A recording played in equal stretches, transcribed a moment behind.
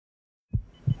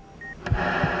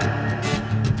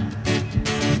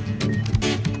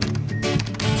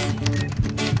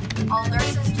All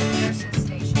nurses to the nurses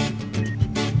station.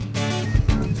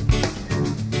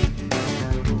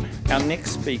 Our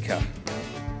next speaker,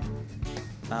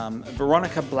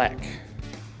 Veronica Black.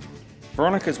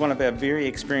 Veronica is one of our very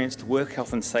experienced work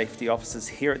health and safety officers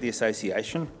here at the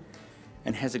Association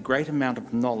and has a great amount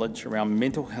of knowledge around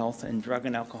mental health and drug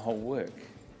and alcohol work,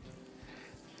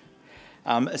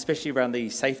 especially around the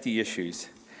safety issues.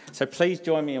 So please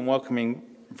join me in welcoming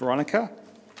Veronica.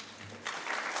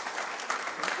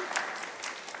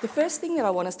 The first thing that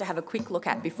I want us to have a quick look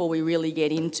at before we really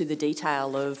get into the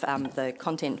detail of the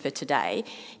content for today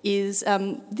is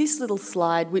this little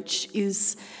slide, which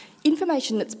is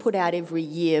information that's put out every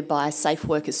year by Safe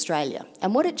Work Australia.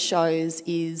 And what it shows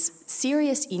is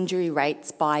serious injury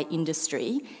rates by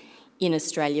industry in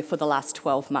Australia for the last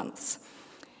 12 months.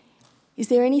 Is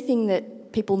there anything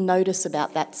that people notice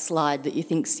about that slide that you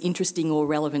think's interesting or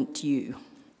relevant to you?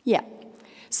 Yeah.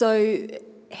 So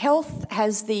health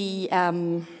has the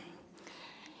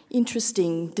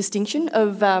interesting distinction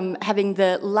of having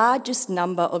the largest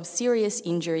number of serious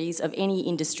injuries of any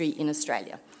industry in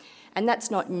Australia. And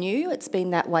that's not new, it's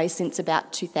been that way since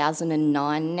about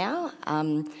 2009 now.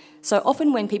 So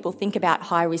often when people think about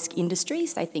high-risk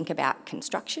industries, they think about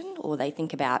construction or they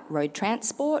think about road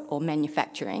transport or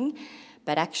manufacturing,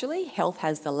 but actually health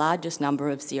has the largest number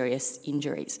of serious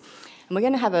injuries. And we're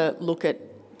going to have a look at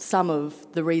some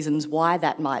of the reasons why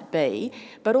that might be,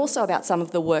 but also about some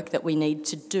of the work that we need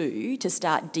to do to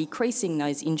start decreasing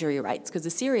those injury rates, because a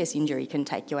serious injury can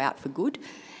take you out for good.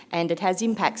 And it has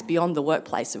impacts beyond the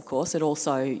workplace, of course. It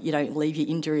also, you don't leave your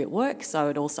injury at work, so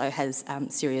it also has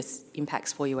serious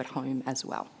impacts for you at home as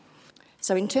well.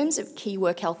 So in terms of key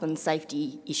work health and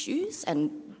safety issues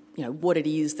and what it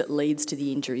is that leads to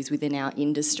the injuries within our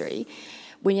industry,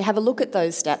 when you have a look at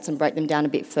those stats and break them down a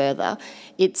bit further,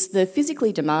 it's the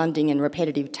physically demanding and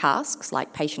repetitive tasks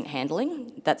like patient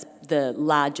handling. That's the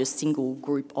largest single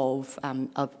group of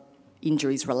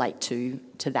injuries relate to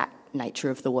that nature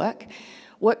of the work.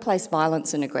 Workplace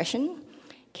violence and aggression,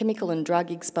 chemical and drug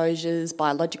exposures,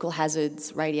 biological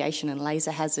hazards, radiation and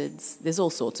laser hazards. There's all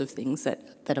sorts of things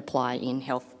that apply in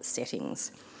health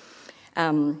settings.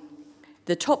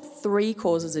 The top 3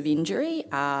 causes of injury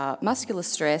are muscular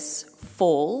stress,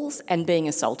 falls, and being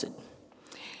assaulted.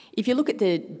 If you look at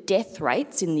the death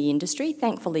rates in the industry,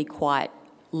 thankfully quite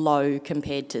low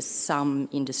compared to some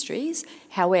industries.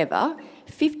 However,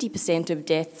 50% of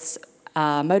deaths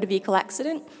are motor vehicle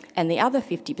accident, and the other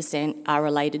 50% are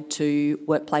related to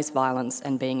workplace violence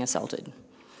and being assaulted.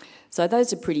 So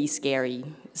those are pretty scary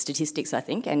statistics, I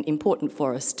think, and important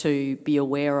for us to be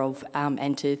aware of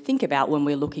and to think about when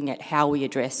we're looking at how we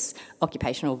address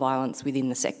occupational violence within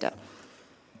the sector.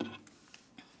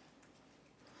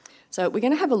 So we're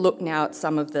going to have a look now at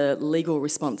some of the legal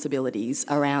responsibilities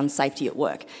around safety at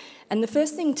work. And the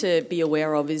first thing to be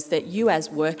aware of is that you as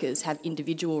workers have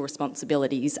individual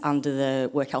responsibilities under the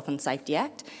Work Health and Safety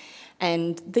Act,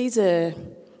 and these are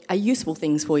useful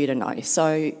things for you to know.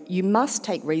 So you must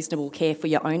take reasonable care for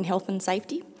your own health and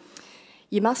safety.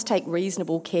 You must take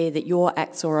reasonable care that your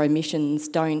acts or omissions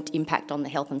don't impact on the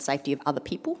health and safety of other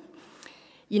people.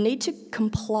 You need to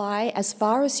comply as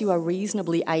far as you are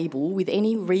reasonably able with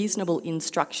any reasonable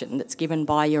instruction that's given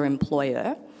by your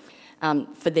employer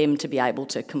for them to be able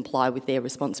to comply with their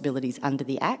responsibilities under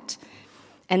the Act.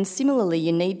 And similarly,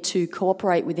 you need to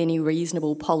cooperate with any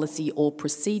reasonable policy or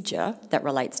procedure that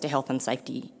relates to health and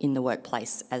safety in the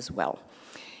workplace as well.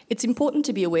 It's important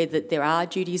to be aware that there are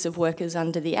duties of workers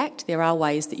under the Act. There are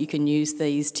ways that you can use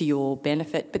these to your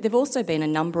benefit, but there have also been a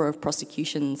number of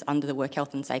prosecutions under the Work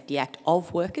Health and Safety Act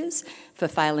of workers for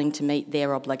failing to meet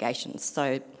their obligations.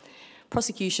 So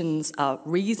prosecutions are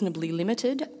reasonably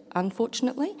limited,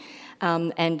 unfortunately,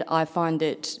 and I find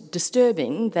it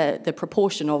disturbing the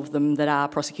proportion of them that are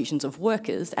prosecutions of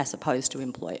workers as opposed to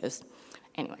employers.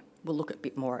 Anyway, we'll look a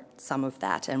bit more at some of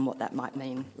that and what that might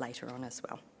mean later on as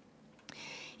well.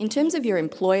 In terms of your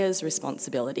employer's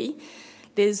responsibility,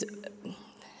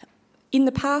 in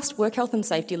the past, work health and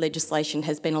safety legislation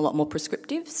has been a lot more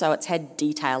prescriptive, so it's had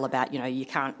detail about, you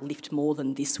can't lift more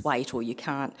than this weight, or it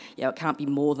can't be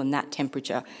more than that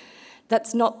temperature.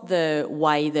 That's not the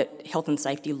way that health and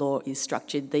safety law is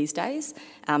structured these days,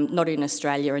 not in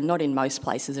Australia and not in most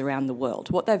places around the world.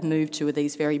 What they've moved to are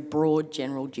these very broad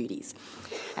general duties.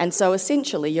 And so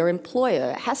essentially your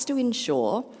employer has to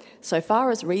ensure, so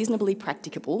far as reasonably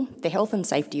practicable, the health and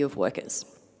safety of workers.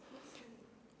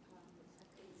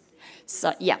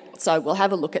 So we'll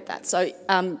have a look at that. So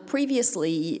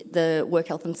previously, the Work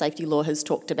Health and Safety Law has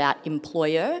talked about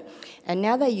employer, and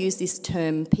now they use this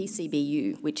term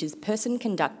PCBU, which is person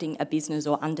conducting a business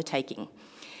or undertaking.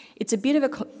 It's a bit of a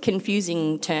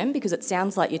confusing term because it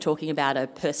sounds like you're talking about a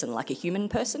person, like a human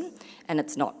person, and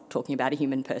it's not talking about a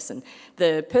human person.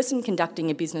 The person conducting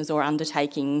a business or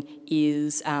undertaking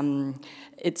is,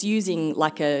 it's using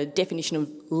like a definition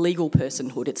of legal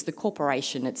personhood. It's the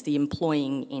corporation, it's the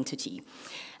employing entity.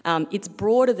 It's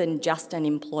broader than just an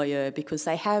employer because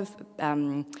they have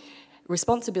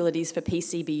responsibilities for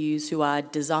PCBUs who are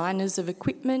designers of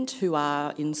equipment, who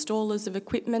are installers of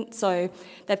equipment. So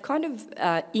they've kind of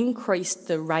increased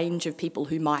the range of people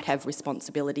who might have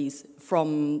responsibilities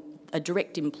from a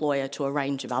direct employer to a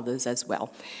range of others as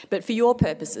well. But for your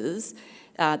purposes,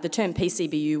 the term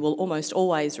PCBU will almost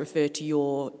always refer to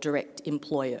your direct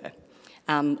employer.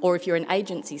 Or if you're an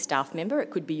agency staff member, it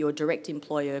could be your direct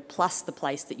employer plus the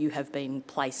place that you have been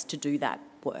placed to do that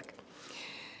work.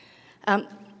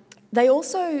 They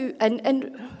also,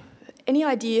 and any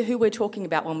idea who we're talking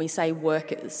about when we say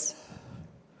workers?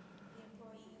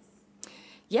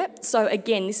 Yep, so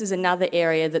again, this is another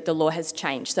area that the law has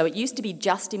changed. So it used to be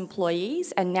just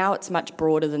employees, and now it's much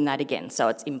broader than that again. So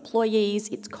it's employees,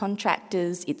 it's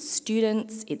contractors, it's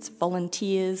students, it's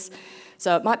volunteers.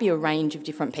 So it might be a range of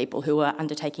different people who are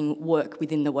undertaking work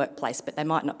within the workplace, but they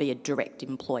might not be a direct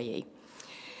employee.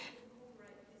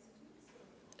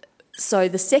 So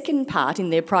the second part in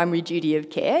their primary duty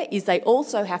of care is they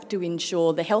also have to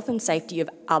ensure the health and safety of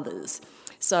others.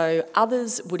 So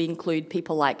others would include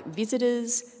people like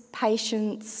visitors,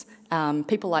 patients,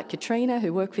 people like Katrina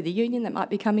who work for the union that might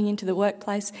be coming into the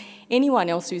workplace, anyone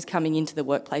else who's coming into the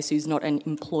workplace who's not an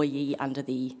employee under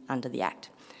the Act.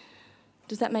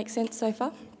 Does that make sense so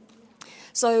far?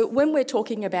 So when we're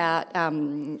talking about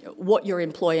what your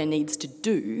employer needs to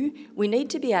do, we need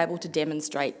to be able to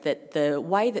demonstrate that the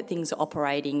way that things are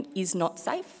operating is not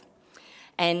safe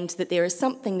and that there is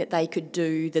something that they could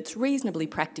do that's reasonably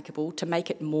practicable to make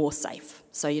it more safe.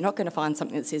 So you're not going to find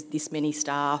something that says this many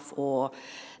staff or,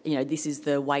 you know, this is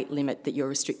the weight limit that you're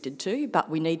restricted to, but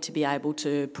we need to be able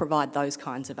to provide those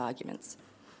kinds of arguments.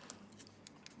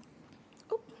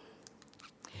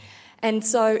 And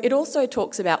so it also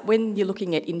talks about when you're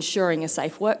looking at ensuring a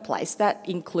safe workplace, that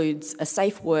includes a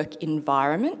safe work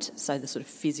environment, so the sort of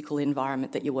physical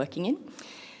environment that you're working in.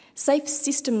 Safe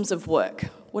systems of work.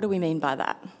 What do we mean by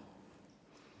that?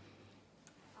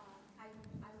 I would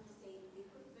say the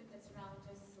equipment that's around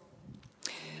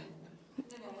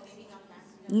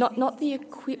us. Not the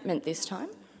equipment this time.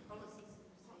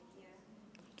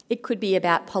 It could be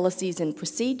about policies and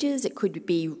procedures. It could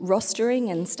be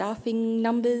rostering and staffing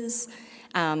numbers.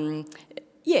 How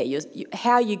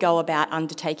you go about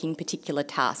undertaking particular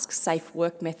tasks, safe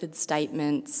work method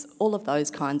statements, all of those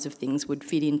kinds of things would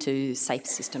fit into safe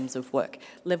systems of work.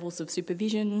 Levels of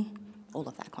supervision, all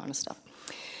of that kind of stuff.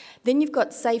 Then you've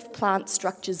got safe plant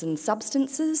structures and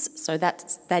substances. So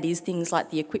that is things like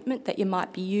the equipment that you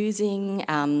might be using,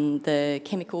 the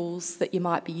chemicals that you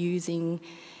might be using,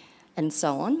 and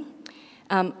so on.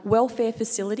 Welfare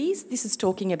facilities, this is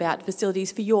talking about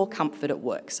facilities for your comfort at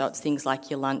work. So it's things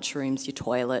like your lunchrooms, your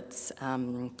toilets,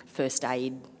 first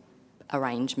aid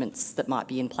arrangements that might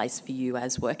be in place for you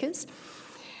as workers.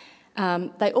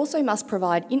 They also must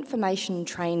provide information,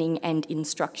 training and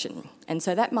instruction. And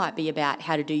so that might be about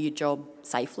how to do your job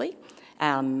safely.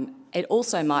 It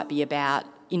also might be about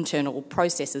internal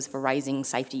processes for raising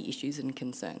safety issues and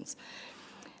concerns.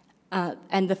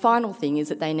 And the final thing is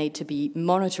that they need to be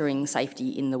monitoring safety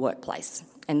in the workplace.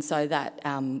 And so that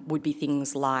would be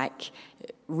things like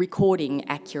recording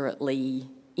accurately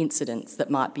incidents that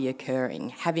might be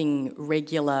occurring, having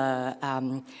regular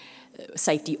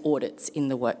safety audits in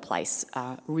the workplace,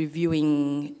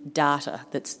 reviewing data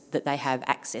that they have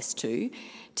access to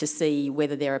see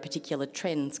whether there are particular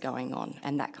trends going on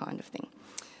and that kind of thing.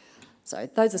 So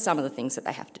those are some of the things that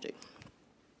they have to do.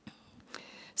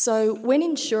 So when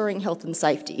ensuring health and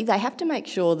safety, they have to make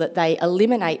sure that they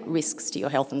eliminate risks to your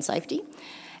health and safety.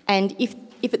 And if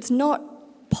it's not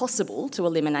possible to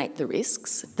eliminate the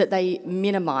risks, that they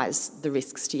minimise the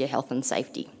risks to your health and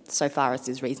safety so far as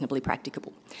is reasonably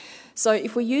practicable. So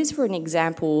if we use, for an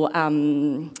example,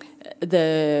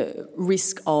 the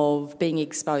risk of being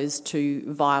exposed to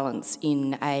violence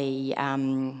in a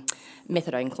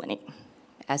methadone clinic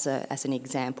as an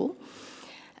example,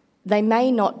 they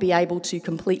may not be able to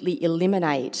completely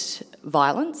eliminate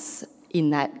violence in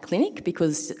that clinic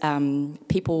because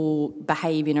people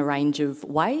behave in a range of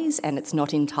ways and it's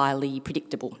not entirely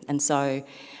predictable. And so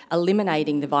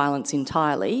eliminating the violence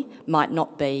entirely might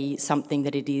not be something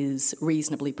that it is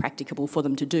reasonably practicable for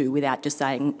them to do without just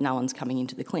saying no one's coming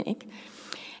into the clinic.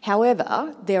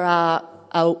 However, there are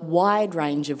a wide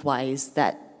range of ways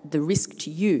that the risk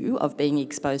to you of being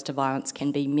exposed to violence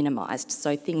can be minimised.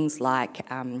 So things like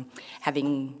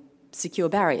having secure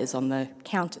barriers on the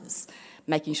counters,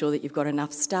 making sure that you've got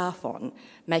enough staff on,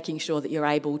 making sure that you're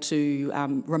able to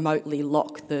remotely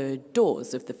lock the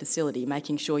doors of the facility,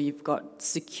 making sure you've got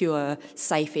secure,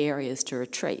 safe areas to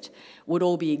retreat, would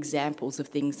all be examples of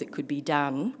things that could be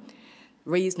done,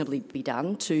 reasonably be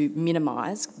done, to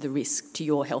minimise the risk to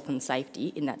your health and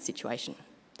safety in that situation.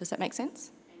 Does that make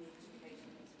sense?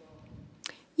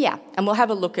 Yeah, and we'll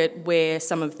have a look at where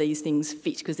some of these things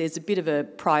fit because there's a bit of a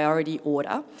priority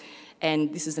order.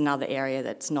 And this is another area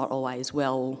that's not always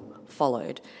well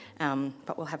followed.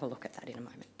 But we'll have a look at that in a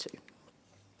moment too.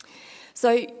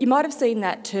 So you might have seen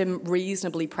that term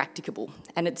reasonably practicable,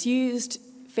 and it's used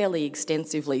fairly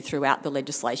extensively throughout the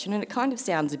legislation, and it kind of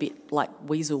sounds a bit like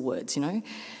weasel words, you know.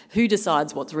 Who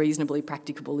decides what's reasonably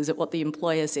practicable? Is it what the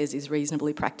employer says is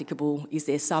reasonably practicable? Is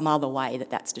there some other way that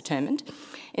that's determined?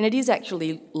 And it is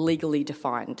actually legally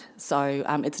defined, so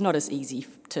it's not as easy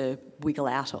to wiggle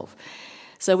out of.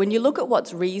 So when you look at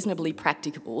what's reasonably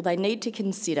practicable, they need to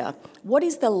consider what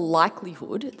is the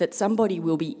likelihood that somebody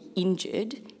will be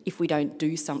injured if we don't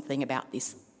do something about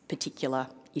this particular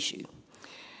issue.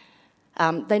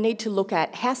 They need to look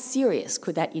at how serious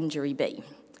could that injury be.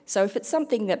 So if it's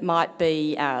something that might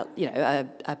be,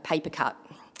 a paper cut,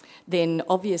 then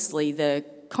obviously the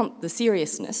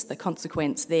seriousness, the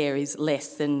consequence there is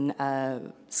less than a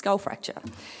skull fracture.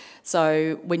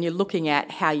 So when you're looking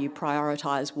at how you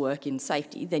prioritise work in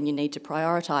safety, then you need to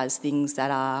prioritise things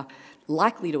that are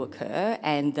likely to occur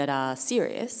and that are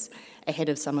serious ahead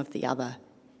of some of the other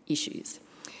issues.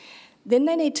 Then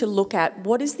they need to look at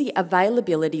what is the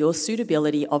availability or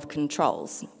suitability of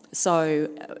controls. So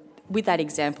with that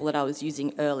example that I was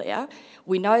using earlier,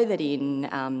 we know that in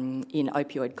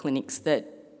opioid clinics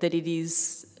that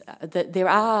there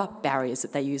are barriers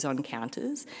that they use on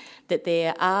counters, that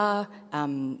there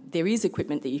is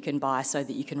equipment that you can buy so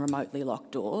that you can remotely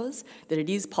lock doors, that it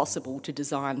is possible to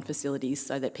design facilities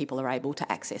so that people are able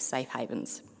to access safe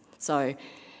havens. So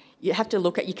you have to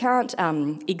look at, you can't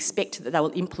expect that they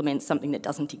will implement something that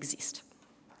doesn't exist.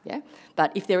 Yeah?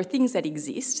 But if there are things that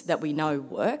exist that we know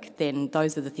work, then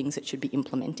those are the things that should be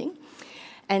implementing.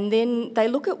 And then they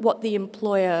look at what the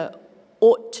employer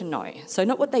ought to know. So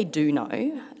not what they do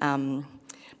know,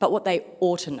 but what they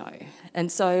ought to know.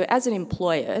 And so as an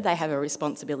employer, they have a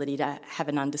responsibility to have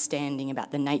an understanding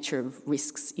about the nature of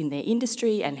risks in their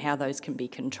industry and how those can be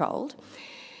controlled.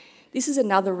 This is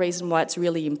another reason why it's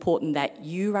really important that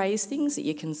you raise things that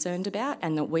you're concerned about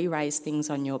and that we raise things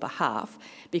on your behalf,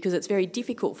 because it's very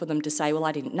difficult for them to say, well,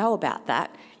 I didn't know about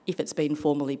that, if it's been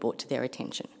formally brought to their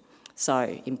attention.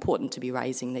 So important to be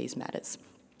raising these matters.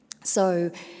 So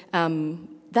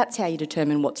that's how you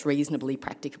determine what's reasonably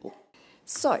practicable.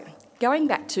 So going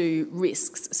back to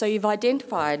risks, so you've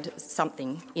identified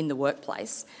something in the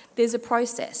workplace. There's a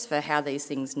process for how these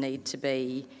things need to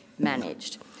be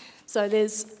managed. So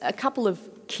there's a couple of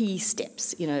key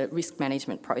steps in a risk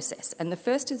management process, and the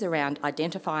first is around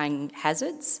identifying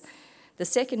hazards. The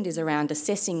second is around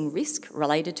assessing risk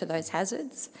related to those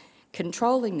hazards,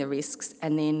 controlling the risks,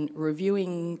 and then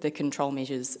reviewing the control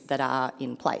measures that are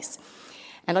in place.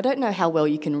 And I don't know how well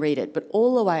you can read it, but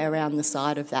all the way around the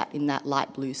side of that, in that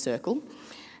light blue circle,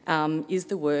 is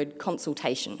the word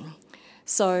consultation.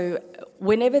 So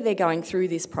whenever they're going through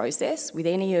this process with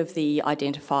any of the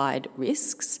identified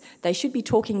risks, they should be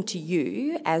talking to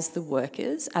you as the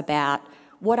workers about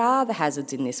what are the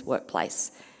hazards in this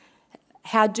workplace?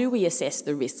 How do we assess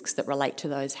the risks that relate to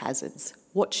those hazards?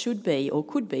 What should be or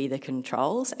could be the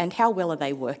controls, and how well are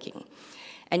they working?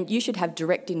 And you should have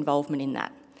direct involvement in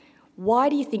that. Why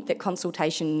do you think that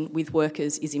consultation with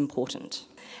workers is important?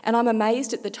 And I'm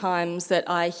amazed at the times that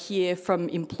I hear from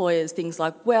employers things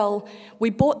like, well, we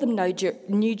bought them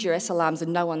new duress alarms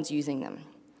and no one's using them.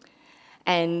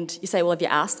 And you say, well, have you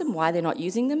asked them why they're not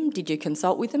using them? Did you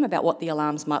consult with them about what the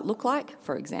alarms might look like,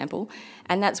 for example?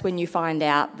 And that's when you find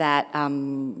out that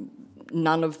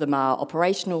none of them are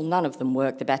operational, none of them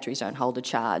work, the batteries don't hold a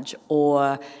charge,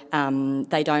 or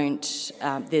they don't,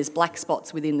 there's black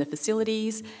spots within the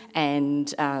facilities and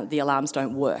the alarms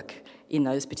don't work in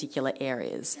those particular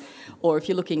areas. Or if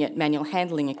you're looking at manual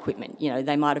handling equipment, you know,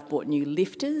 they might have bought new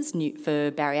lifters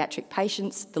for bariatric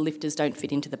patients, the lifters don't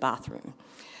fit into the bathroom.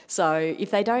 So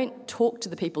if they don't talk to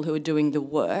the people who are doing the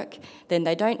work, then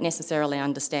they don't necessarily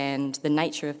understand the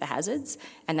nature of the hazards,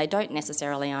 and they don't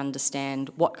necessarily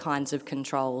understand what kinds of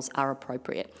controls are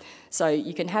appropriate. So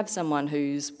you can have someone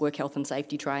who's work health and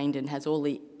safety trained and has all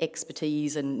the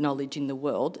expertise and knowledge in the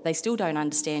world. They still don't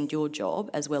understand your job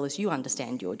as well as you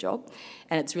understand your job,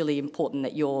 and it's really important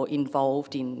that you're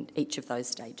involved in each of those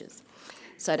stages.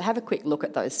 So to have a quick look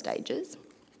at those stages.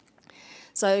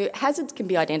 So hazards can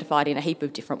be identified in a heap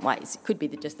of different ways. It could be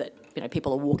just that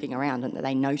people are walking around and that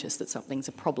they notice that something's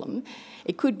a problem.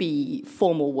 It could be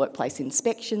formal workplace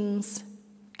inspections,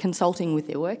 consulting with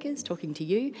their workers, talking to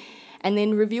you, and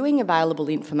then reviewing available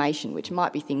information, which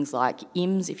might be things like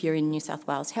IMS if you're in New South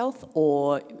Wales Health,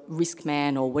 or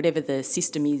RiskMan, or whatever the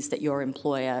system is that your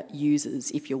employer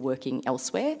uses if you're working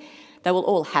elsewhere. They will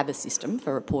all have a system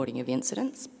for reporting of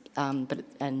incidents,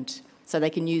 so they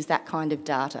can use that kind of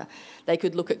data. They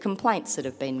could look at complaints that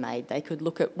have been made. They could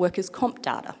look at workers' comp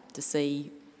data to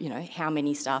see, how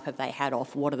many staff have they had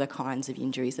off, what are the kinds of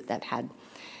injuries that they've had.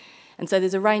 And so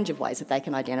there's a range of ways that they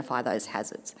can identify those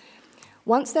hazards.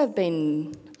 Once they've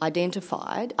been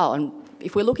identified, and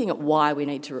if we're looking at why we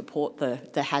need to report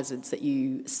the hazards that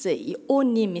you see, or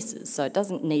near misses, so it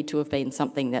doesn't need to have been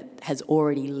something that has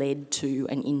already led to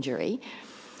an injury,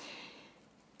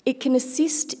 it can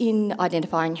assist in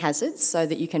identifying hazards so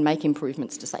that you can make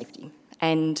improvements to safety.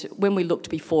 And when we looked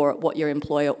before at what your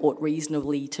employer ought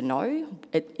reasonably to know,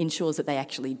 it ensures that they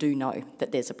actually do know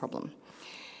that there's a problem.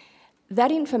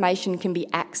 That information can be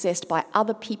accessed by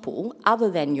other people other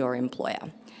than your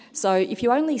employer. So if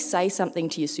you only say something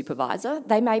to your supervisor,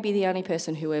 they may be the only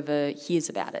person who ever hears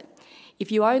about it.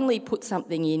 If you only put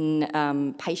something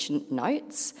in patient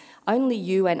notes, only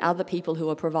you and other people who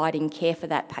are providing care for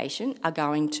that patient are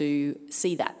going to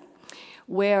see that.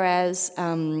 Whereas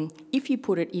if you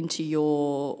put it into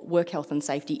your work health and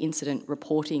safety incident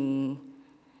reporting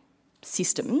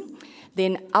system,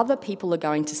 then other people are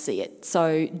going to see it.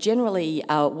 So generally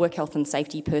a work health and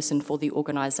safety person for the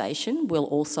organisation will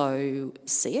also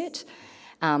see it.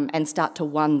 And start to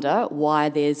wonder why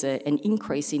there's an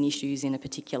increase in issues in a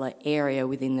particular area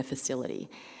within the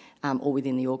facility or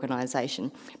within the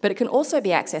organisation. But it can also be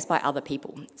accessed by other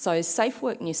people. So Safe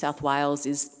Work New South Wales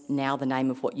is now the name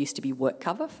of what used to be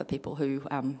WorkCover for people who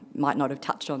might not have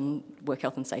touched on work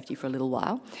health and safety for a little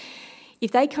while.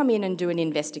 If they come in and do an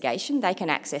investigation, they can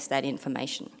access that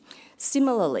information.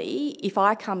 Similarly, if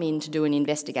I come in to do an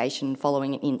investigation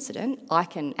following an incident, I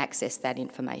can access that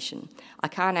information. I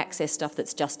can't access stuff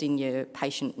that's just in your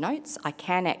patient notes. I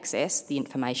can access the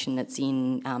information that's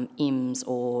in IMS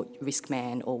or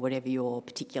RiskMan or whatever your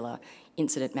particular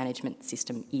incident management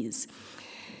system is.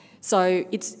 So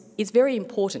it's very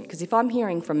important, because if I'm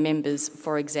hearing from members,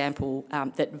 for example,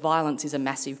 that violence is a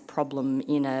massive problem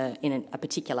in a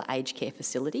particular aged care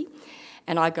facility,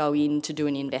 and I go in to do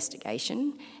an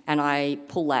investigation and I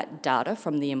pull that data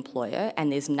from the employer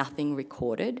and there's nothing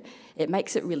recorded, it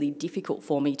makes it really difficult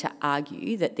for me to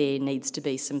argue that there needs to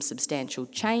be some substantial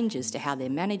changes to how they're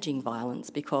managing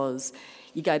violence, because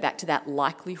you go back to that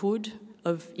likelihood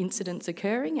of incidents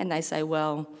occurring and they say,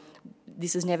 well,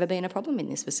 this has never been a problem in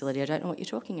this facility, I don't know what you're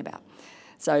talking about.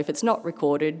 So if it's not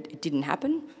recorded, it didn't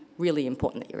happen, really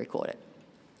important that you record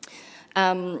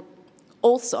it.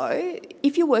 Also,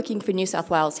 if you're working for New South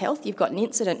Wales Health, you've got an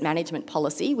incident management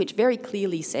policy which very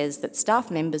clearly says that staff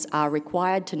members are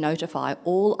required to notify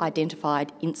all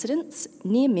identified incidents,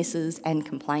 near misses and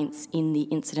complaints in the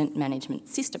incident management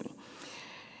system.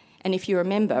 And if you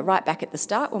remember, right back at the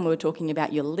start when we were talking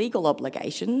about your legal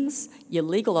obligations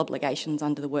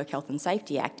under the Work Health and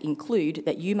Safety Act include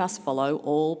that you must follow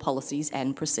all policies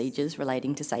and procedures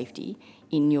relating to safety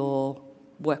in your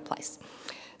workplace.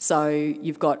 So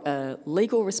you've got a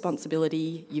legal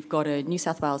responsibility, you've got a New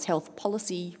South Wales Health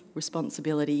policy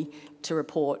responsibility to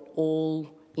report all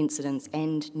incidents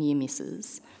and near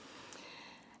misses.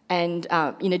 And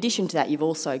in addition to that, you've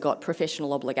also got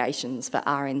professional obligations for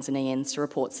RNs and ENs to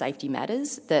report safety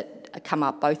matters that come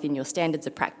up both in your standards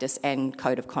of practice and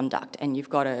code of conduct. And you've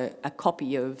got a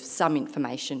copy of some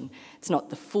information. It's not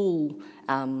the full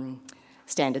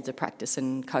standards of practice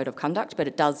and code of conduct, but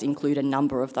it does include a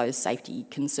number of those safety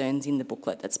concerns in the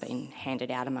booklet that's been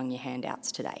handed out among your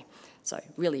handouts today. So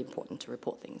really important to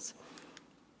report things.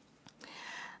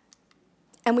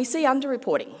 And we see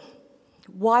underreporting.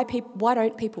 Why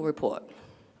don't people report?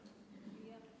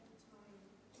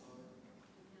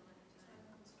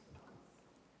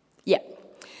 Yeah.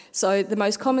 So the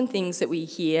most common things that we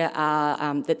hear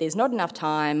are that there's not enough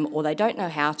time, or they don't know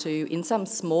how to. In some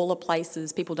smaller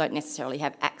places, people don't necessarily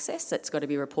have access. That's got to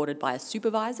be reported by a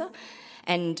supervisor.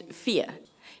 And fear.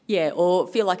 Yeah, or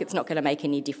feel like it's not going to make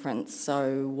any difference,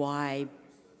 so why?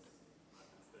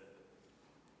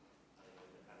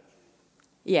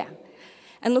 Yeah.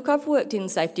 And look, I've worked in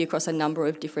safety across a number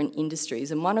of different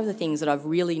industries, and one of the things that I've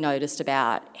really noticed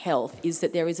about health is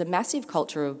that there is a massive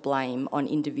culture of blame on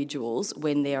individuals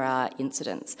when there are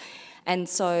incidents. And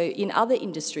so in other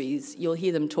industries, you'll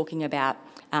hear them talking about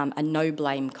a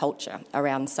no-blame culture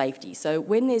around safety. So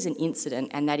when there's an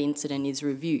incident and that incident is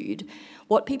reviewed,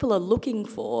 what people are looking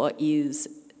for is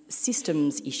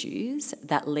systems issues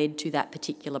that led to that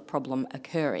particular problem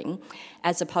occurring,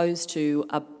 as opposed to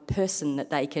a person that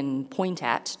they can point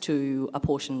at to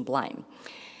apportion blame.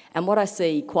 And what I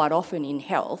see quite often in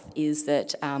health is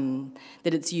that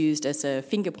that it's used as a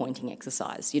finger-pointing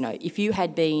exercise. You know, if you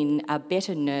had been a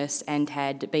better nurse and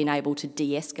had been able to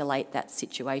de-escalate that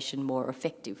situation more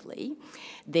effectively,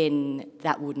 then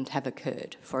that wouldn't have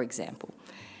occurred, for example.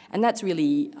 And that's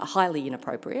really highly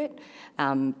inappropriate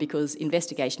because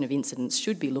investigation of incidents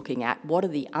should be looking at what are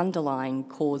the underlying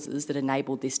causes that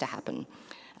enabled this to happen,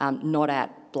 not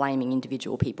at blaming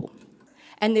individual people.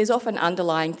 And there's often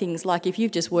underlying things like if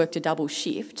you've just worked a double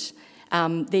shift,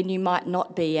 then you might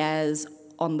not be as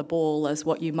on the ball as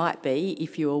what you might be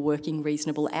if you were working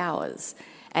reasonable hours.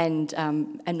 And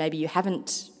maybe you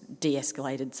haven't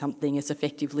de-escalated something as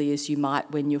effectively as you might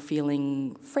when you're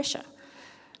feeling fresher,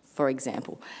 for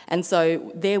example. And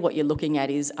so there what you're looking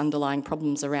at is underlying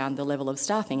problems around the level of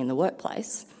staffing in the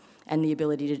workplace and the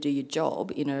ability to do your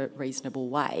job in a reasonable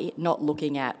way, not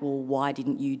looking at, well, why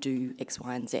didn't you do X,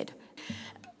 Y and Z?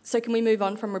 So can we move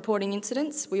on from reporting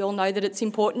incidents? We all know that it's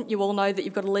important. You all know that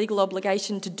you've got a legal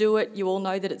obligation to do it. You all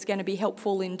know that it's going to be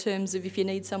helpful in terms of if you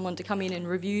need someone to come in and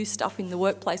review stuff in the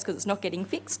workplace because it's not getting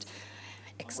fixed.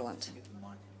 Excellent.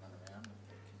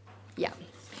 Yeah.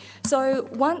 So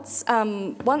once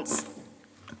an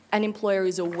employer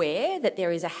is aware that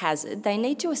there is a hazard, they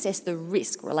need to assess the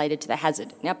risk related to the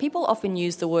hazard. Now, people often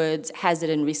use the words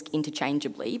hazard and risk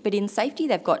interchangeably, but in safety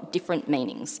they've got different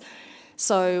meanings.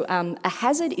 So a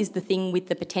hazard is the thing with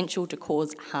the potential to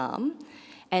cause harm,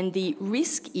 and the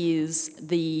risk is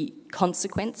the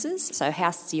consequences, so how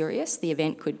serious the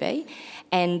event could be,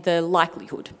 and the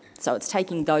likelihood. So it's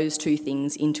taking those two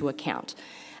things into account.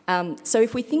 So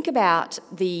if we think about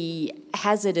the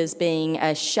hazard as being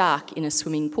a shark in a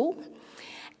swimming pool,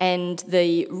 and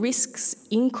the risks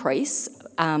increase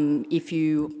if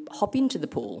you hop into the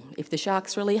pool, if the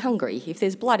shark's really hungry, if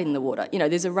there's blood in the water. You know,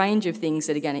 there's a range of things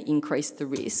that are going to increase the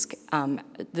risk,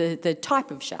 the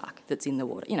type of shark that's in the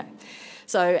water, you know.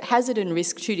 So hazard and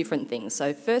risk, two different things.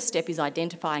 So first step is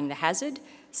identifying the hazard.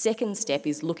 Second step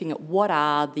is looking at what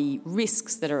are the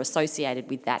risks that are associated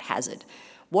with that hazard.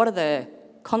 What are the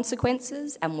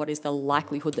consequences and what is the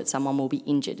likelihood that someone will be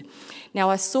injured. Now,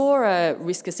 I saw a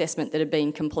risk assessment that had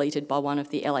been completed by one of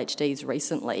the LHDs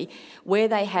recently where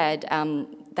they had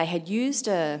used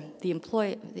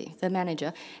the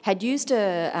manager had used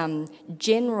a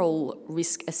general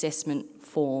risk assessment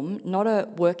form, not a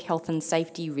work health and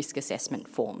safety risk assessment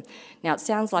form. Now, it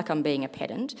sounds like I'm being a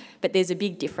pedant, but there's a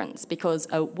big difference because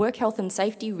a work health and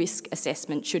safety risk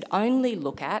assessment should only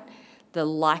look at the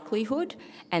likelihood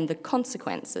and the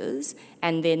consequences,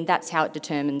 and then that's how it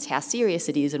determines how serious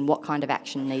it is and what kind of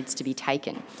action needs to be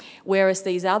taken. Whereas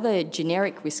these other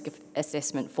generic risk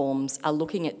assessment forms are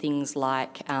looking at things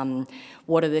like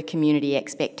what are the community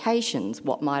expectations,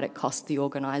 what might it cost the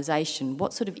organisation,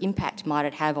 what sort of impact might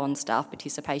it have on staff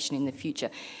participation in the future.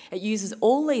 It uses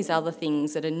all these other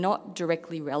things that are not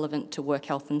directly relevant to work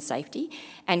health and safety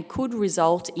and could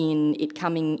result in it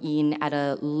coming in at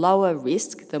a lower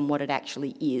risk than what it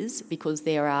actually is because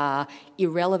there are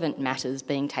irrelevant matters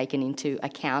being taken into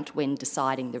account when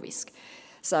deciding the risk.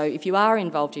 So if you are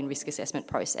involved in risk assessment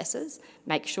processes,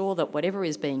 make sure that whatever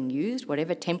is being used,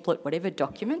 whatever template, whatever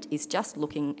document, is just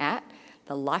looking at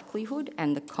the likelihood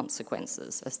and the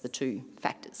consequences as the two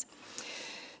factors.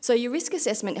 So your risk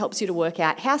assessment helps you to work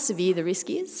out how severe the risk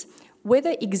is,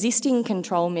 whether existing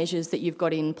control measures that you've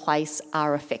got in place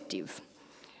are effective,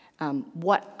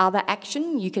 what other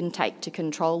action you can take to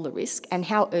control the risk, and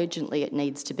how urgently it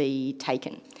needs to be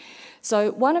taken.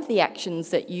 So one of the actions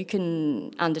that you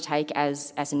can undertake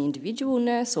as an individual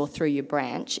nurse or through your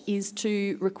branch is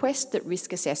to request that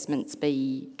risk assessments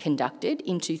be conducted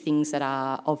into things that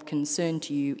are of concern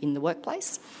to you in the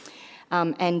workplace,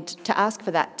 and to ask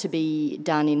for that to be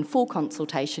done in full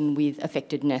consultation with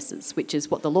affected nurses, which is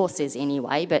what the law says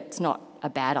anyway, but it's not a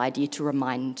bad idea to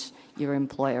remind your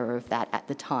employer of that at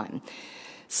the time.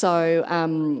 So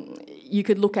you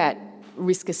could look at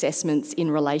risk assessments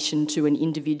in relation to an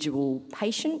individual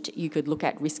patient. You could look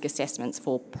at risk assessments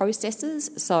for processes.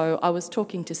 So I was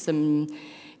talking to some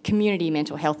community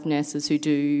mental health nurses who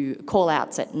do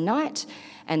call-outs at night,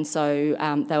 and so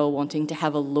they were wanting to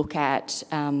have a look at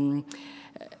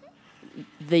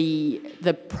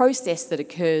the process that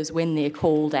occurs when they're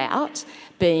called out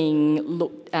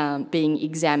being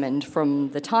examined from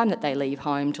the time that they leave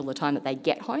home till the time that they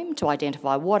get home to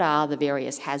identify what are the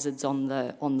various hazards on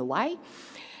the way.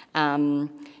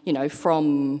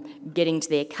 From getting to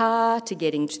their car, to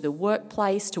getting to the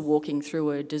workplace, to walking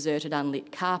through a deserted,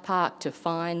 unlit car park to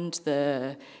find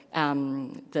the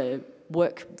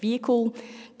work vehicle,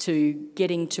 to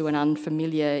getting to an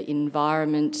unfamiliar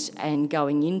environment and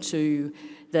going into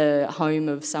the home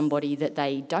of somebody that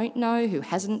they don't know, who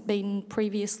hasn't been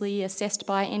previously assessed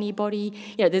by anybody.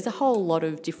 There's a whole lot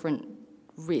of different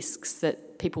risks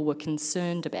that people were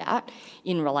concerned about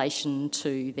in relation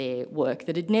to their work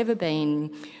that had never been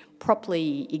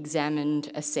properly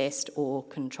examined, assessed or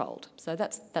controlled. So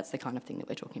that's the kind of thing that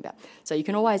we're talking about. So you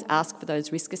can always ask for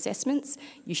those risk assessments.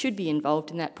 You should be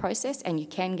involved in that process, and you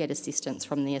can get assistance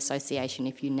from the association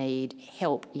if you need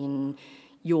help in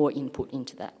your input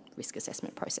into that risk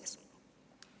assessment process.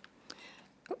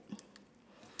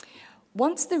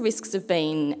 Once the risks have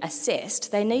been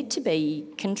assessed, they need to be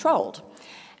controlled.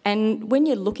 And when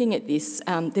you're looking at this,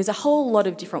 there's a whole lot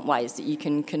of different ways that you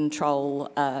can control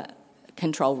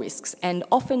risks, and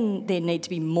often there need to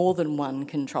be more than one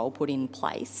control put in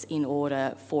place in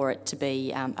order for it to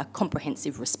be a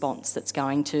comprehensive response that's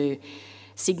going to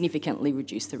significantly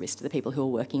reduce the risk to the people who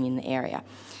are working in the area.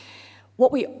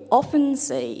 What we often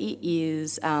see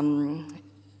is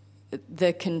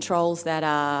the controls that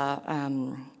are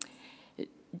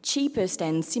cheapest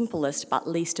and simplest but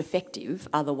least effective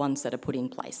are the ones that are put in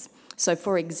place. So,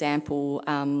 for example,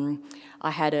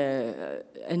 I had a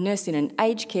nurse in an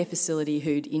aged care facility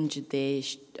who'd injured there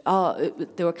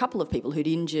were a couple of people who'd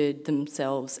injured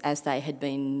themselves as they had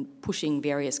been pushing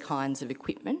various kinds of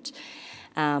equipment.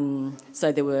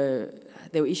 So there were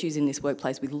issues in this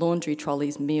workplace with laundry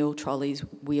trolleys, meal trolleys,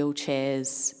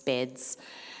 wheelchairs, beds,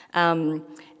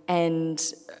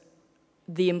 and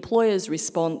the employer's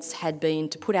response had been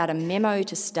to put out a memo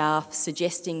to staff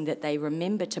suggesting that they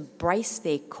remember to brace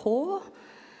their core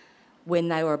when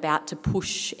they were about to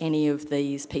push any of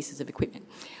these pieces of equipment.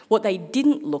 What they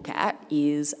didn't look at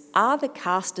is, are the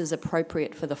casters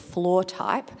appropriate for the floor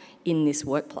type in this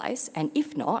workplace? And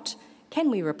if not,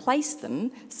 can we replace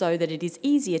them so that it is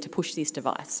easier to push this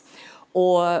device?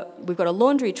 Or we've got a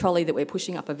laundry trolley that we're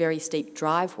pushing up a very steep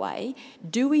driveway.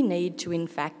 Do we need to, in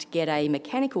fact, get a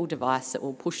mechanical device that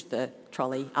will push the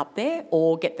trolley up there,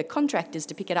 or get the contractors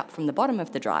to pick it up from the bottom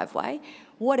of the driveway?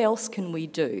 What else can we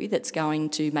do that's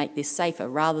going to make this safer,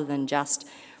 rather than just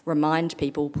remind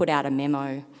people, put out a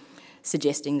memo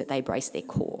suggesting that they brace their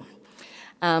core?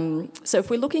 So if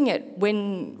we're looking at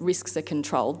when risks are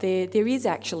controlled, there is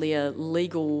actually a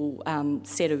legal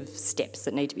set of steps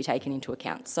that need to be taken into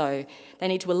account. So they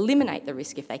need to eliminate the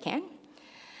risk if they can,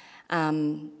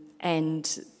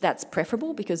 and that's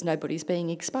preferable because nobody's being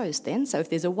exposed then. So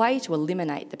if there's a way to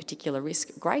eliminate the particular risk,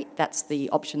 great, that's the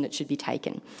option that should be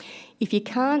taken. If you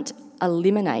can't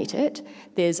eliminate it,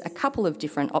 there's a couple of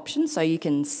different options. So you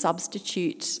can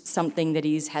substitute something that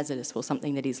is hazardous for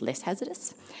something that is less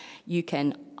hazardous. You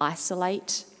can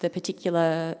isolate the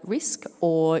particular risk,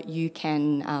 or you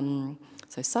can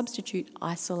substitute,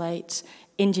 isolate,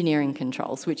 engineering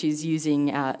controls, which is using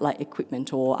like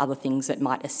equipment or other things that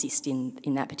might assist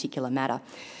in that particular matter.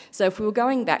 So if we were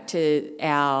going back to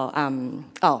our,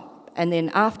 and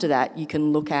then after that you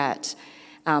can look at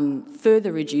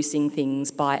further reducing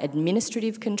things by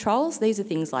administrative controls. These are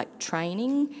things like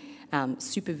training,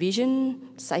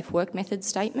 supervision, safe work method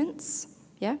statements,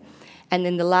 yeah? And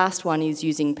then the last one is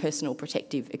using personal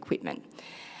protective equipment.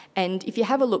 And if you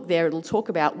have a look there, it'll talk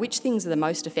about which things are the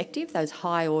most effective, those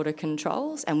high order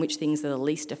controls, and which things are the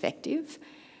least effective.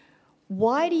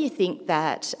 Why do you think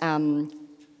that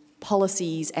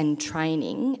policies and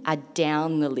training are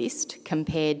down the list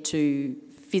compared to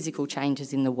physical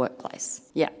changes in the workplace?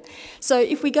 Yeah. So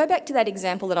if we go back to that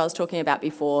example that I was talking about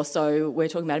before, so we're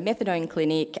talking about a methadone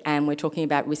clinic and we're talking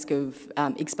about risk of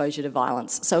exposure to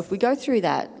violence. So if we go through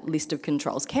that list of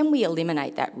controls, can we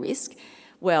eliminate that risk?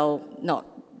 Well, not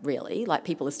really. Like,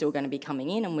 people are still going to be coming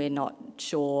in, and we're not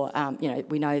sure,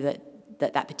 we know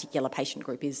that particular patient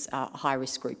group is a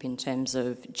high-risk group in terms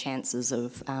of chances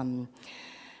of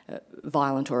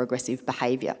violent or aggressive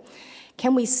behaviour.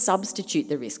 Can we substitute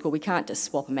the risk? Well, we can't just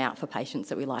swap them out for patients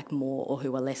that we like more or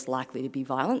who are less likely to be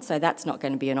violent, so that's not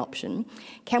going to be an option.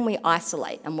 Can we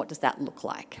isolate, and what does that look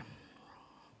like?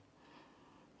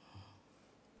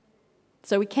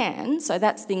 So we can. So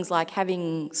that's things like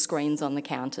having screens on the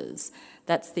counters.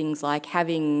 That's things like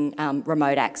having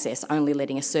remote access, only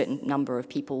letting a certain number of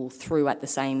people through at the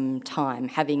same time,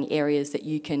 having areas that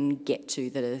you can get to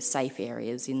that are safe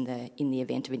areas in the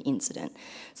event of an incident.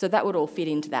 So that would all fit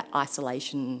into that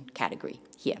isolation category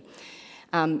here.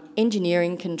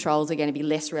 Engineering controls are going to be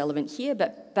less relevant here,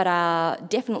 but are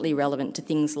definitely relevant to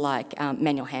things like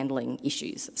manual handling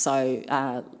issues.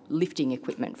 So lifting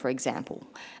equipment, for example,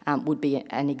 would be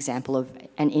an example of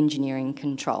an engineering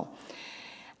control.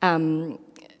 After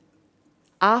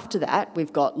that,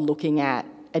 we've got looking at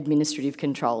administrative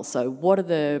controls. So what are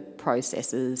the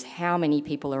processes? How many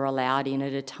people are allowed in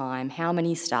at a time? How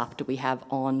many staff do we have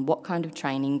on? What kind of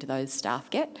training do those staff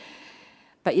get?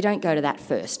 But you don't go to that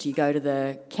first. You go to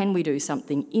the, can we do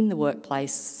something in the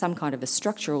workplace, some kind of a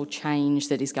structural change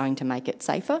that is going to make it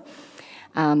safer?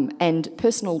 And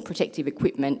personal protective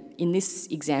equipment, in this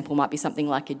example, might be something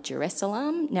like a duress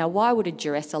alarm. Now, why would a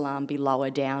duress alarm be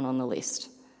lower down on the list?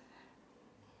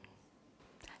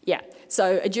 Yeah,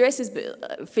 so a duress is,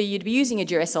 for you to be using a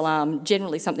duress alarm,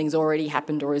 generally something's already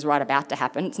happened or is right about to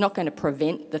happen. It's not going to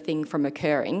prevent the thing from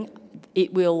occurring.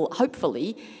 It will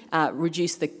hopefully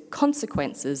reduce the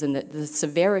consequences and the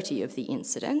severity of the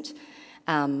incident,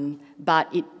 but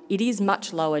it is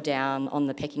much lower down on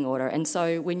the pecking order. And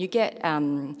so when you get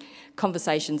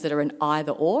conversations that are an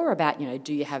either or about,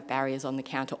 do you have barriers on the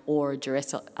counter or a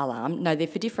duress alarm? No, they're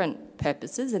for different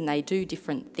purposes and they do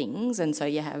different things, and so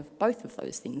you have both of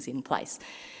those things in place.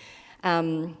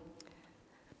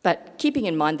 But keeping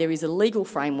in mind there is a legal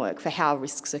framework for how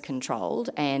risks are controlled,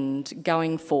 and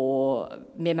going for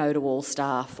memo to all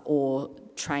staff or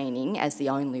training as the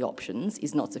only options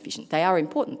is not sufficient. They are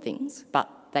important things, but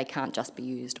they can't just be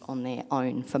used on their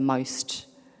own for most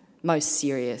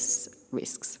serious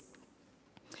risks.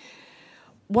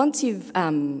 Once you've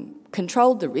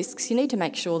controlled the risks, you need to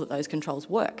make sure that those controls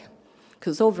work,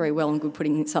 because it's all very well and good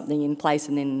putting something in place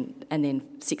and then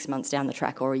 6 months down the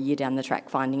track or a year down the track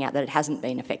finding out that it hasn't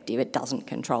been effective, it doesn't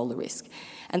control the risk.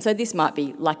 And so this might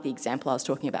be like the example I was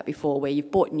talking about before, where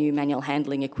you've bought new manual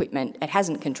handling equipment, it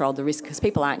hasn't controlled the risk because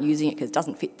people aren't using it because it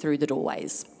doesn't fit through the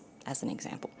doorways, as an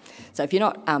example. So if you're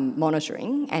not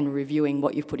monitoring and reviewing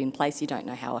what you've put in place, you don't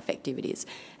know how effective it is.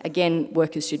 Again,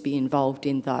 workers should be involved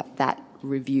in that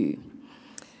review.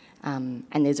 And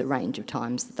there's a range of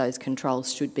times that those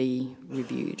controls should be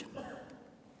reviewed.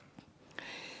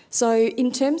 So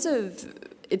in terms of,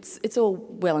 it's all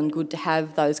well and good to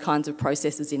have those kinds of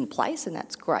processes in place, and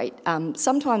that's great.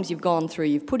 Sometimes you've gone through,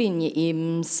 you've put in your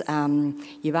IMS,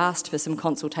 you've asked for some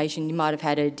consultation, you might have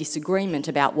had a disagreement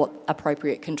about what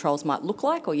appropriate controls might look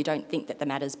like, or you don't think that the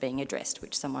matter's being addressed,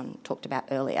 which someone talked about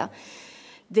earlier.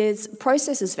 There's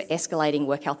processes for escalating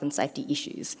work health and safety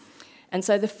issues. And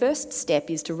so the first step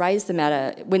is to raise the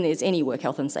matter, when there's any work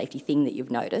health and safety thing that you've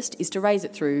noticed, is to raise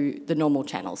it through the normal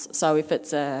channels. So if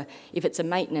it's a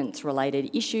maintenance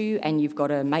related issue and you've got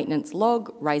a maintenance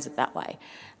log, raise it that way.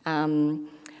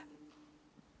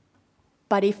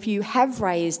 But if you have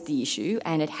raised the issue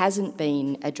and it hasn't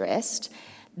been addressed,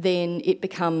 then it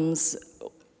becomes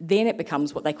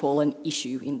what they call an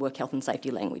issue in work health and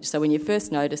safety language. So when you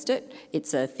first noticed it,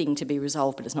 it's a thing to be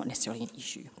resolved, but it's not necessarily an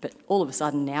issue. But all of a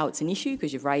sudden now it's an issue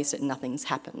because you've raised it and nothing's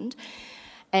happened.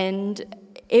 And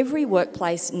every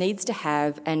workplace needs to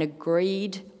have an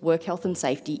agreed work health and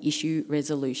safety issue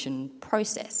resolution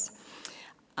process.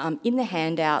 In the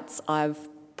handouts, I've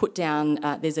put down,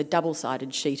 there's a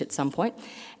double-sided sheet at some point,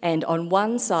 and on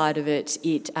one side of it,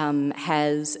 it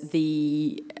has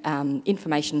the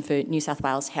information for New South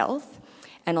Wales Health,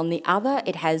 and on the other,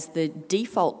 it has the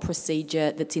default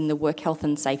procedure that's in the Work Health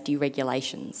and Safety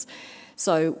regulations.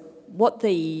 So what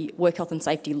the Work Health and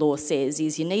Safety law says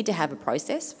is you need to have a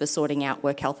process for sorting out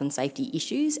work health and safety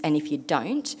issues, and if you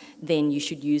don't, then you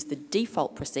should use the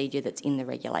default procedure that's in the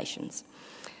regulations.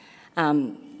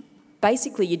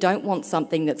 Basically, you don't want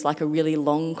something that's like a really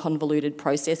long, convoluted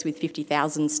process with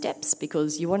 50,000 steps,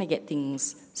 because you want to get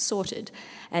things sorted.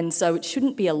 And so it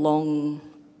shouldn't be a long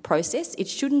process. It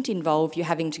shouldn't involve you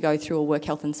having to go through a work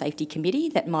health and safety committee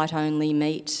that might only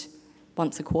meet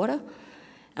once a quarter,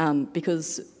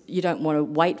 because you don't want to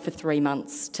wait for 3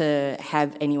 months to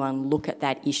have anyone look at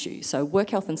that issue. So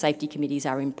work health and safety committees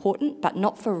are important, but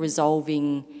not for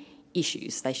resolving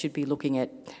issues. They should be looking at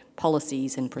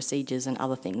policies and procedures and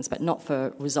other things, but not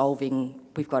for resolving,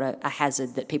 we've got a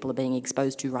hazard that people are being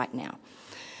exposed to right now.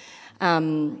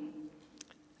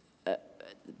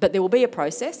 But there will be a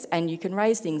process, and you can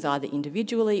raise things either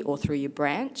individually or through your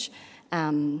branch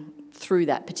through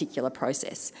that particular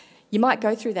process. You might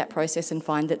go through that process and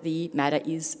find that the matter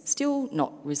is still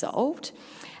not resolved.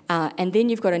 And then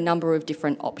you've got a number of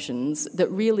different options that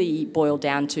really boil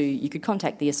down to you could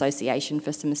contact the association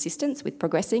for some assistance with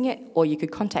progressing it, or you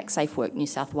could contact Safe Work New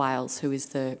South Wales, who is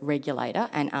the regulator,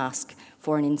 and ask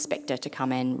for an inspector to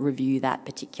come and review that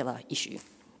particular issue.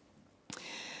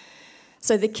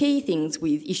 So the key things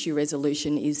with issue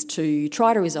resolution is to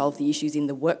try to resolve the issues in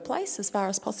the workplace as far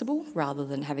as possible, rather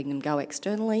than having them go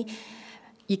externally.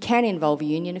 You can involve a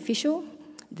union official.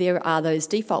 There are those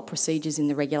default procedures in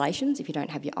the regulations if you don't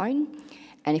have your own.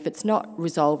 And if it's not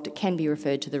resolved, it can be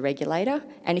referred to the regulator.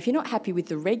 And if you're not happy with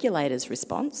the regulator's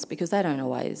response, because they don't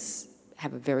always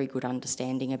have a very good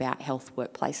understanding about health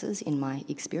workplaces, in my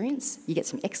experience, you get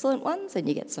some excellent ones and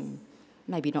you get some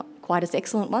maybe not quite as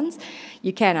excellent ones,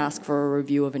 you can ask for a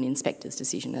review of an inspector's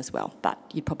decision as well, but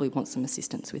you'd probably want some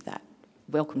assistance with that.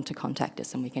 Welcome to contact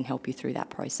us and we can help you through that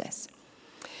process.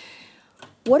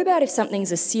 What about if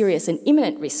something's a serious and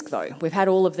imminent risk though? We've had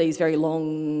all of these very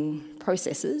long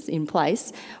processes in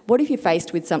place. What if you're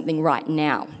faced with something right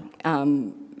now?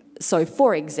 So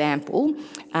for example,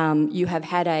 you have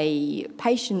had a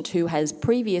patient who has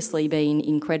previously been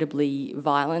incredibly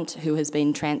violent, who has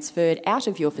been transferred out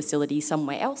of your facility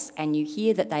somewhere else, and you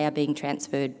hear that they are being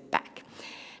transferred back.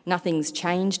 Nothing's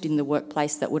changed in the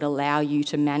workplace that would allow you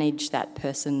to manage that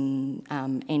person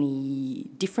any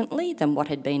differently than what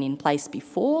had been in place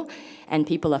before, and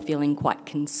people are feeling quite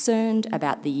concerned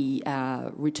about the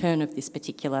return of this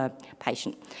particular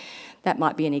patient. That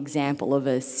might be an example of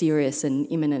a serious and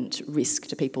imminent risk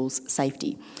to people's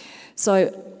safety.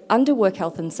 So under work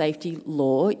health and safety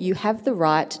law, you have the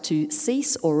right to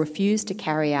cease or refuse to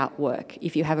carry out work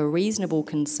if you have a reasonable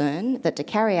concern that to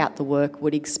carry out the work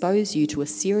would expose you to a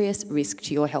serious risk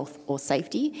to your health or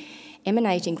safety,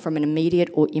 emanating from an immediate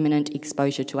or imminent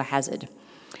exposure to a hazard.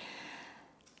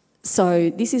 So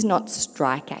this is not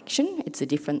strike action, it's a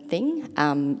different thing.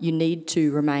 You need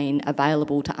to remain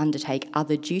available to undertake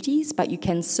other duties, but you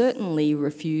can certainly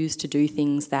refuse to do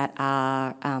things that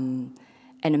are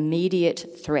an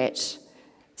immediate threat,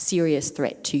 serious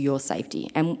threat to your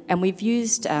safety. And we've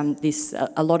used this,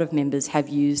 a lot of members have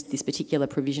used this particular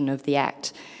provision of the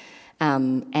Act,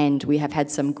 and we have had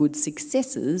some good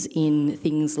successes in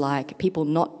things like people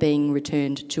not being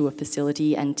returned to a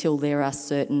facility until there are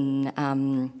certain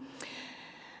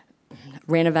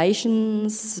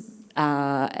renovations,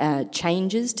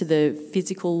 changes to the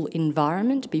physical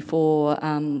environment before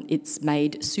it's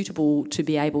made suitable to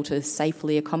be able to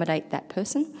safely accommodate that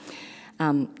person.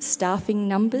 Staffing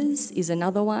numbers is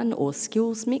another one, or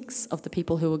skills mix of the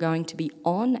people who are going to be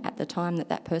on at the time that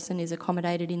that person is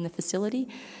accommodated in the facility.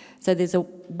 So there's a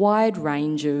wide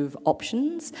range of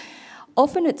options.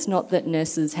 Often it's not that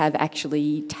nurses have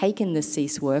actually taken the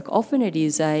cease work. Often it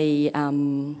is a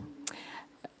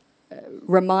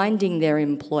reminding their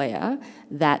employer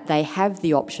that they have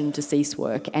the option to cease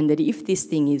work, and that if this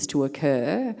thing is to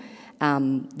occur,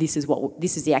 this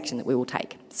is the action that we will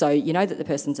take. So you know that the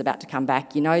person's about to come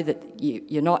back, you know that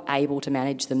you're not able to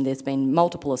manage them, there's been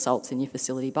multiple assaults in your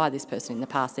facility by this person in the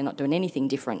past, they're not doing anything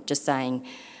different, just saying,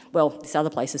 well, this other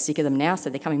place is sick of them now, so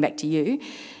they're coming back to you,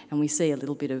 and we see a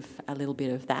little bit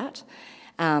of that.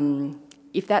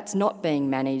 If that's not being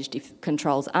managed, if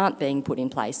controls aren't being put in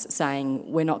place,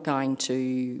 saying we're not going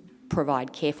to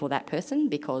provide care for that person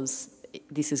because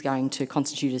this is going to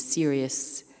constitute a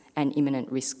serious and imminent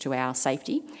risk to our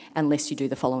safety unless you do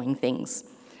the following things.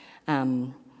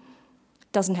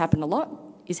 Doesn't happen a lot,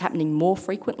 is happening more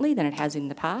frequently than it has in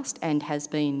the past, and has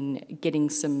been getting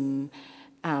some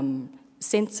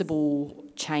sensible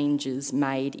changes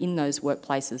made in those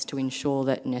workplaces to ensure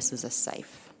that nurses are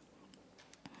safe.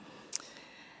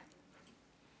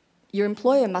 Your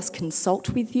employer must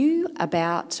consult with you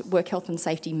about work health and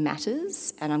safety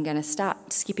matters, and I'm going to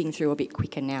start skipping through a bit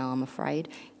quicker now, I'm afraid,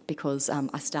 because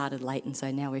I started late and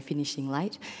so now we're finishing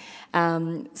late.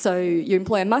 So your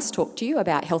employer must talk to you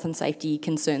about health and safety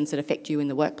concerns that affect you in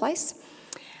the workplace,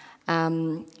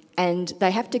 and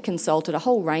they have to consult at a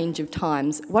whole range of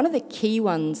times. One of the key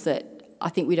ones that I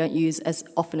think we don't use as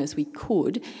often as we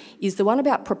could is the one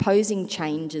about proposing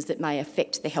changes that may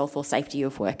affect the health or safety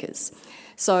of workers.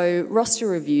 So roster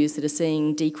reviews that are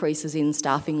seeing decreases in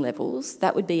staffing levels,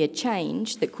 that would be a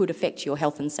change that could affect your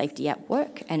health and safety at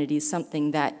work, and it is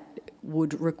something that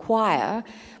would require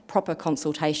proper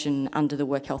consultation under the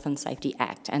Work Health and Safety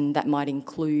Act, and that might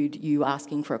include you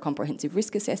asking for a comprehensive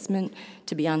risk assessment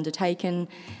to be undertaken.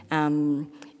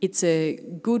 It's a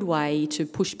good way to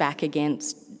push back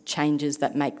against changes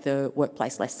that make the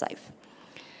workplace less safe.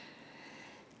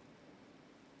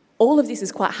 All of this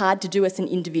is quite hard to do as an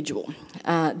individual.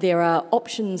 There are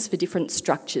options for different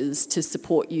structures to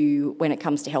support you when it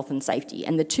comes to health and safety,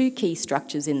 and the two key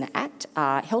structures in the Act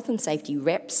are health and safety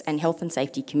reps and health and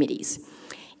safety committees.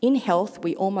 In health,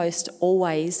 we almost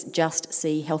always just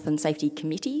see health and safety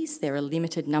committees. There are a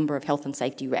limited number of health and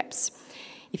safety reps.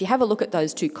 If you have a look at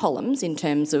those two columns in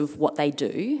terms of what they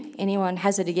do, anyone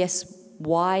hazard a guess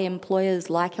why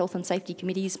employers like health and safety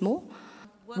committees more?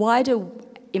 Why do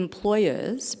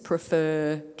employers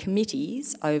prefer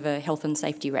committees over health and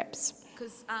safety reps?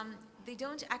 Because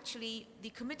the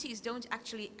committees don't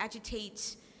actually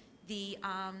agitate the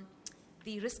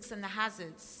risks and the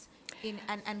hazards.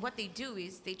 And what they do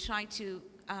is they try to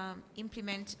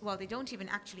implement, well, they don't even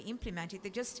actually implement it, they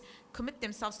just commit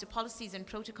themselves to policies and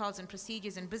protocols and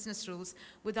procedures and business rules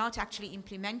without actually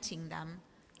implementing them.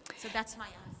 So that's my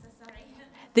answer, sorry.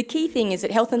 The key thing is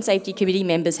that health and safety committee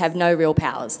members have no real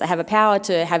powers. They have a power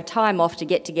to have time off to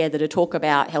get together to talk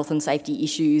about health and safety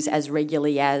issues as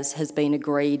regularly as has been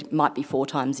agreed, might be 4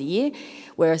 times a year,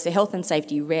 whereas the health and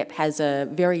safety rep has a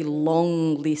very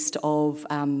long list of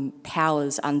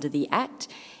powers under the Act,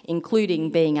 including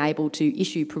being able to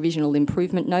issue provisional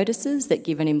improvement notices that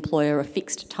give an employer a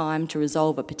fixed time to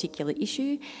resolve a particular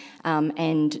issue,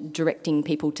 and directing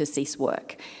people to cease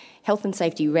work. Health and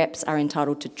safety reps are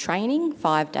entitled to training,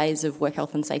 5 days of work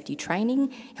health and safety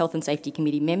training. Health and safety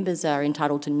committee members are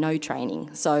entitled to no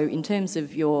training. So in terms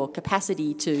of your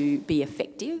capacity to be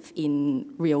effective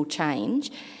in real change,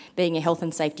 being a health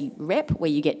and safety rep where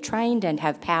you get trained and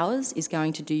have powers is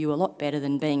going to do you a lot better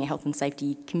than being a health and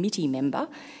safety committee member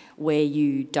where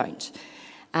you don't.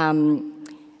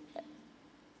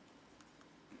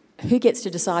 Who gets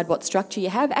to decide what structure you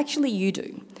have? Actually, you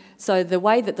do. So the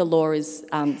way that the law is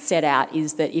set out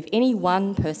is that if any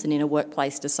one person in a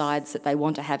workplace decides that they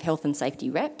want to have health and safety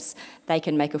reps, they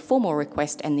can make a formal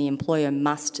request and the employer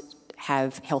must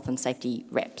have health and safety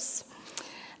reps.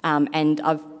 And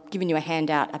I've given you a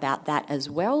handout about that as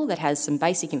well that has some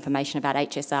basic information about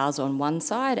HSRs on one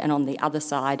side and on the other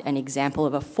side an example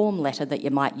of a form letter that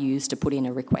you might use to put in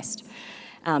a request.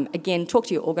 Again, talk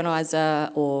to your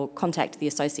organiser or contact the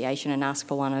association and ask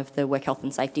for one of the work health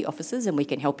and safety officers and we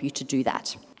can help you to do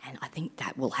that. And I think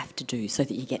that will have to do so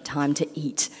that you get time to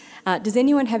eat. Does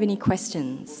anyone have any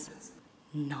questions?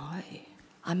 No.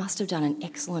 I must have done an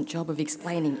excellent job of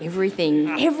explaining everything.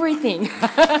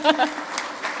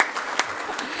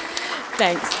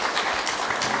 Thanks.